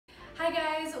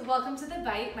guys, welcome to The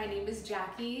Bite. My name is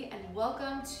Jackie and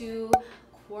welcome to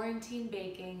quarantine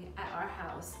baking at our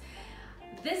house.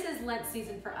 This is Lent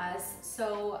season for us,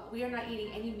 so we are not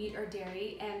eating any meat or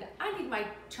dairy, and I need my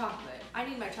chocolate. I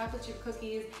need my chocolate chip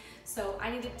cookies, so I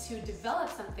needed to develop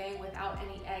something without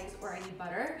any eggs or any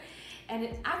butter. And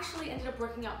it actually ended up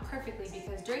working out perfectly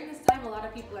because during this time, a lot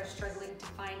of people are struggling to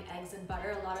find eggs and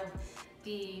butter, a lot of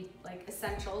the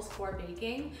essentials for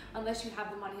baking, unless you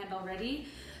have them on hand already.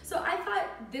 So I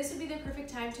thought this would be the perfect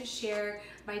time to share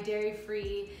my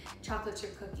dairy-free chocolate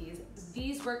chip cookies.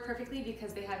 These work perfectly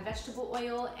because they have vegetable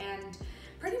oil and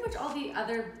pretty much all the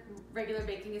other regular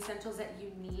baking essentials that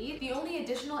you need. The only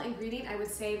additional ingredient I would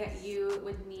say that you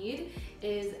would need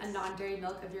is a non-dairy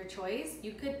milk of your choice.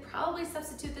 You could probably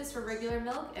substitute this for regular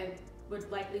milk. It would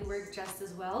likely work just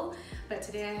as well, but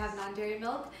today I have non-dairy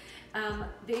milk.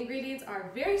 The ingredients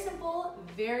are very simple,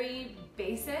 very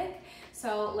basic,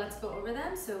 so let's go over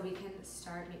them so we can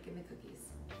start making the cookies.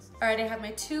 All right, I have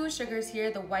my two sugars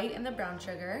here, the white and the brown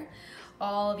sugar,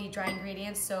 all the dry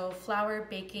ingredients, so flour,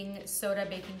 baking soda,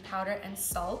 baking powder, and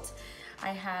salt. I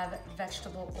have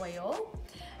vegetable oil.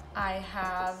 I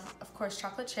have, of course,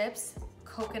 chocolate chips,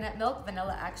 coconut milk,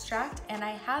 vanilla extract, and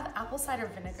I have apple cider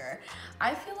vinegar.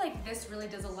 I feel like this really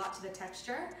does a lot to the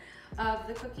texture of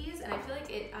the cookies, and I feel like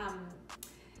it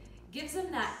gives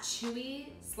them that chewy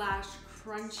slash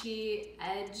crunchy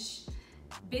edge,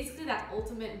 basically that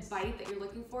ultimate bite that you're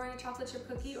looking for in a chocolate chip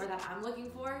cookie, or that I'm looking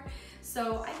for.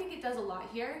 So I think it does a lot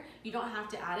here. You don't have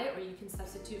to add it, or you can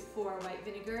substitute for white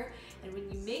vinegar. And when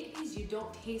you make these, you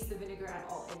don't taste the vinegar at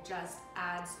all. It just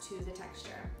adds to the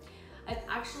texture.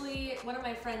 One of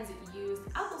my friends used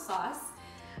applesauce.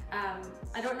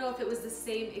 I don't know if it was the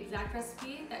same exact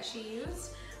recipe that she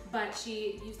used, but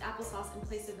she used applesauce in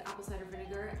place of apple cider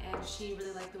vinegar, and she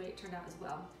really liked the way it turned out as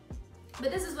well.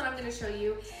 But this is what I'm going to show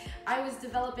you. I was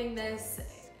developing this,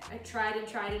 I tried and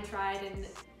tried and tried, and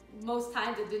most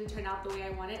times it didn't turn out the way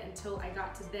I wanted until I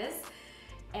got to this,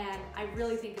 and I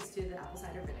really think it's due to the apple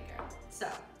cider vinegar. So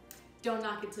don't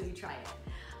knock it till you try it.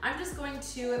 I'm just going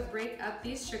to break up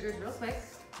these sugars real quick.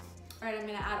 All right, I'm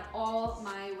gonna add all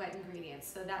my wet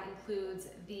ingredients. So that includes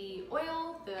the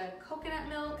oil, the coconut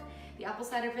milk, the apple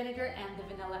cider vinegar, and the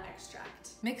vanilla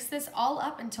extract. Mix this all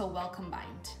up until well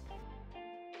combined.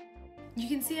 You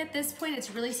can see at this point,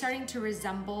 it's really starting to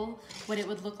resemble what it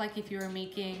would look like if you were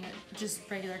making just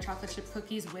regular chocolate chip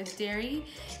cookies with dairy.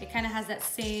 It kind of has that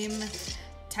same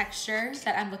texture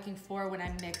that I'm looking for when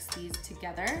I mix these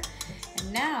together.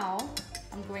 And now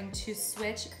I'm going to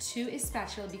switch to a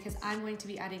spatula because I'm going to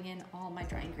be adding in all my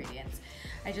dry ingredients.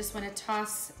 I just want to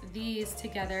toss these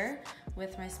together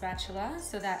with my spatula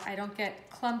so that I don't get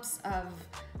clumps of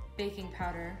baking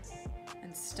powder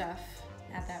and stuff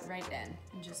at that right end,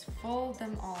 and just fold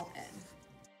them all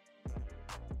in.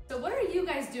 So what are you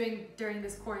guys doing during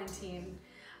this quarantine?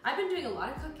 I've been doing a lot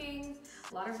of cooking,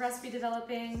 a lot of recipe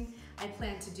developing. I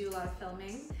plan to do a lot of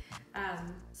filming.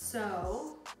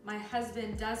 So my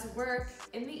husband does work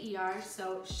in the ER,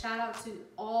 so shout out to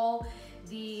all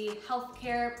the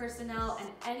healthcare personnel and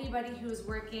anybody who's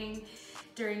working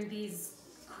during these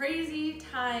crazy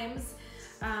times.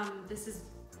 This is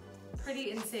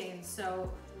pretty insane, so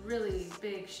really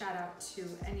big shout out to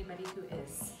anybody who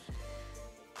is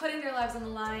putting their lives on the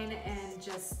line and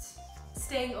just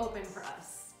staying open for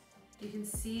us. You can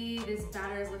see this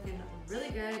batter is looking really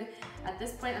good. At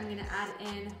this point, I'm gonna add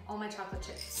in all my chocolate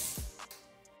chips.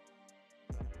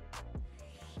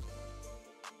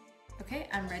 Okay,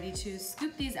 I'm ready to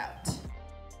scoop these out.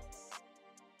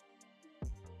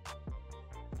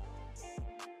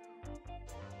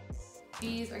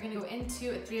 These are gonna go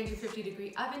into a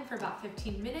 350-degree oven for about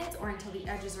 15 minutes or until the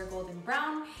edges are golden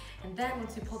brown. And then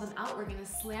once we pull them out, we're gonna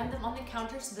slam them on the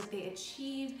counter so that they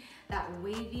achieve that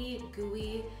wavy,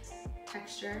 gooey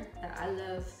texture that I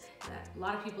love, that a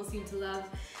lot of people seem to love.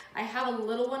 I have a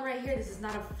little one right here. This is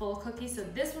not a full cookie, so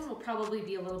this one will probably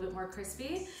be a little bit more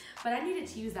crispy, but I needed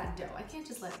to use that dough. I can't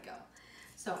just let it go.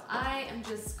 So I am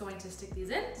just going to stick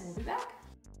these in and we'll be back.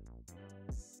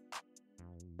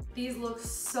 These look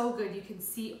so good. You can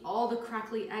see all the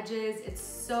crackly edges. It's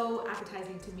so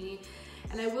appetizing to me.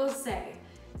 And I will say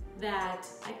that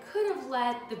I could have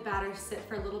let the batter sit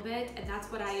for a little bit, and that's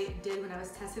what I did when I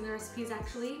was testing the recipes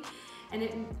actually. And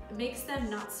it makes them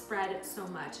not spread so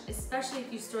much, especially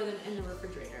if you store them in the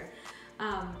refrigerator.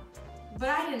 But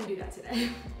I didn't do that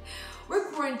today.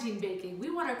 We're quarantine baking. We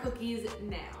want our cookies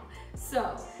now.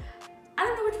 So I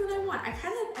don't know which one I want. I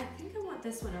think I want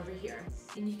this one over here.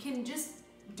 And you can just,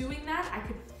 doing that, I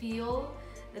could feel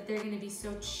that they're gonna be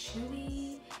so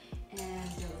chewy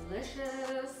and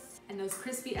delicious. And those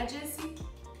crispy edges, see?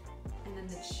 I and then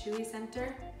the chewy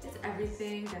center. It's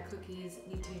everything that cookies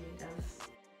need to be made of.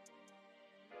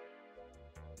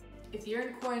 If you're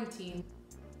in quarantine,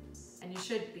 and you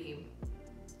should be,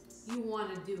 you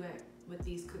want to do it with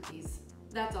these cookies.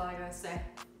 That's all I gotta say.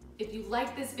 If you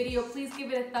like this video, please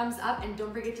give it a thumbs up and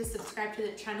don't forget to subscribe to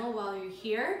the channel while you're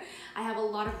here. I have a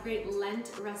lot of great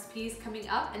Lent recipes coming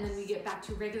up, and then we get back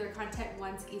to regular content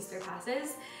once Easter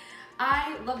passes.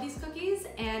 I love these cookies,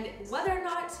 and whether or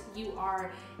not you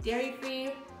are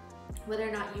dairy-free, whether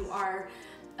or not you are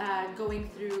going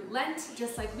through Lent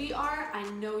just like we are, I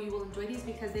know you will enjoy these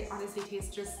because they honestly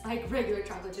taste just like regular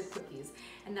chocolate chip cookies,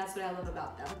 and that's what I love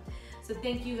about them. So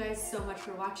thank you guys so much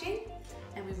for watching,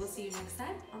 and we will see you next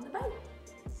time on The Bite.